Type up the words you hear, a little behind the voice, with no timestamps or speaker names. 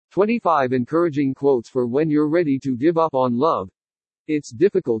25 encouraging quotes for when you're ready to give up on love. It's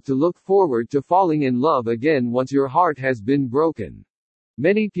difficult to look forward to falling in love again once your heart has been broken.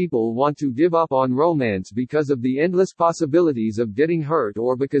 Many people want to give up on romance because of the endless possibilities of getting hurt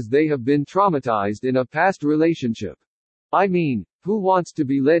or because they have been traumatized in a past relationship. I mean, who wants to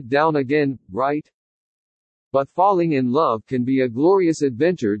be let down again, right? But falling in love can be a glorious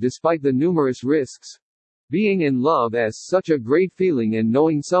adventure despite the numerous risks. Being in love is such a great feeling, and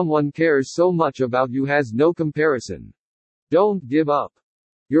knowing someone cares so much about you has no comparison. Don't give up.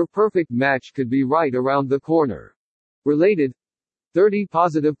 Your perfect match could be right around the corner. Related 30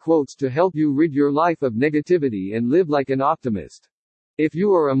 positive quotes to help you rid your life of negativity and live like an optimist. If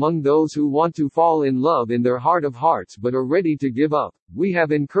you are among those who want to fall in love in their heart of hearts but are ready to give up, we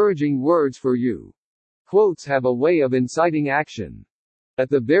have encouraging words for you. Quotes have a way of inciting action. At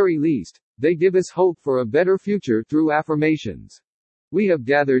the very least, they give us hope for a better future through affirmations. We have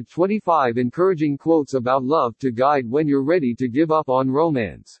gathered 25 encouraging quotes about love to guide when you're ready to give up on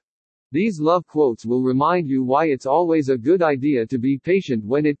romance. These love quotes will remind you why it's always a good idea to be patient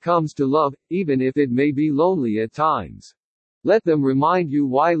when it comes to love, even if it may be lonely at times. Let them remind you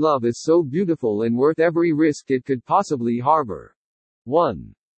why love is so beautiful and worth every risk it could possibly harbor.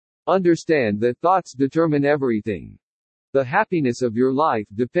 1. Understand that thoughts determine everything. The happiness of your life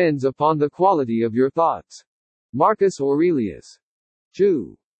depends upon the quality of your thoughts. Marcus Aurelius.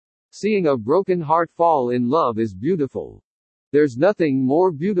 2. Seeing a broken heart fall in love is beautiful. There's nothing more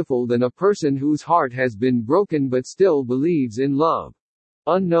beautiful than a person whose heart has been broken but still believes in love.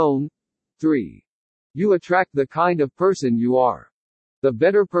 Unknown. 3. You attract the kind of person you are. The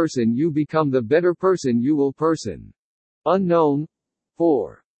better person you become, the better person you will person. Unknown.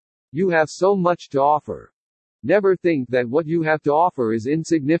 4. You have so much to offer. Never think that what you have to offer is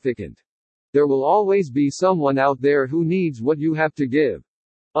insignificant. There will always be someone out there who needs what you have to give.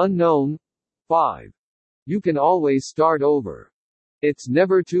 Unknown. 5. You can always start over. It's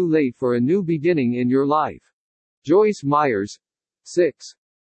never too late for a new beginning in your life. Joyce Myers. 6.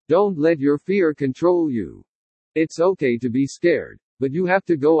 Don't let your fear control you. It's okay to be scared, but you have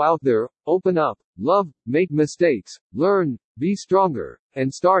to go out there, open up, love, make mistakes, learn, be stronger,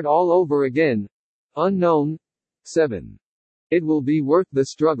 and start all over again. Unknown. 7. It will be worth the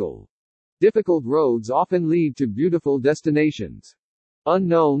struggle. Difficult roads often lead to beautiful destinations.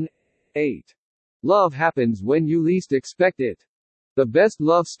 Unknown. 8. Love happens when you least expect it. The best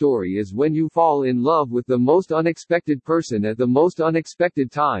love story is when you fall in love with the most unexpected person at the most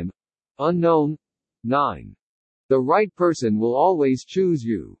unexpected time. Unknown. 9. The right person will always choose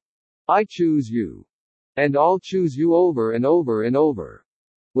you. I choose you. And I'll choose you over and over and over.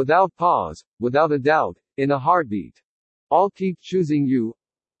 Without pause, without a doubt, in a heartbeat. I'll keep choosing you.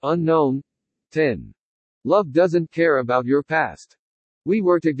 Unknown. 10. Love doesn't care about your past. We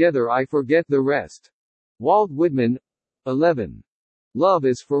were together, I forget the rest. Walt Whitman. 11. Love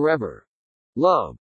is forever. Love,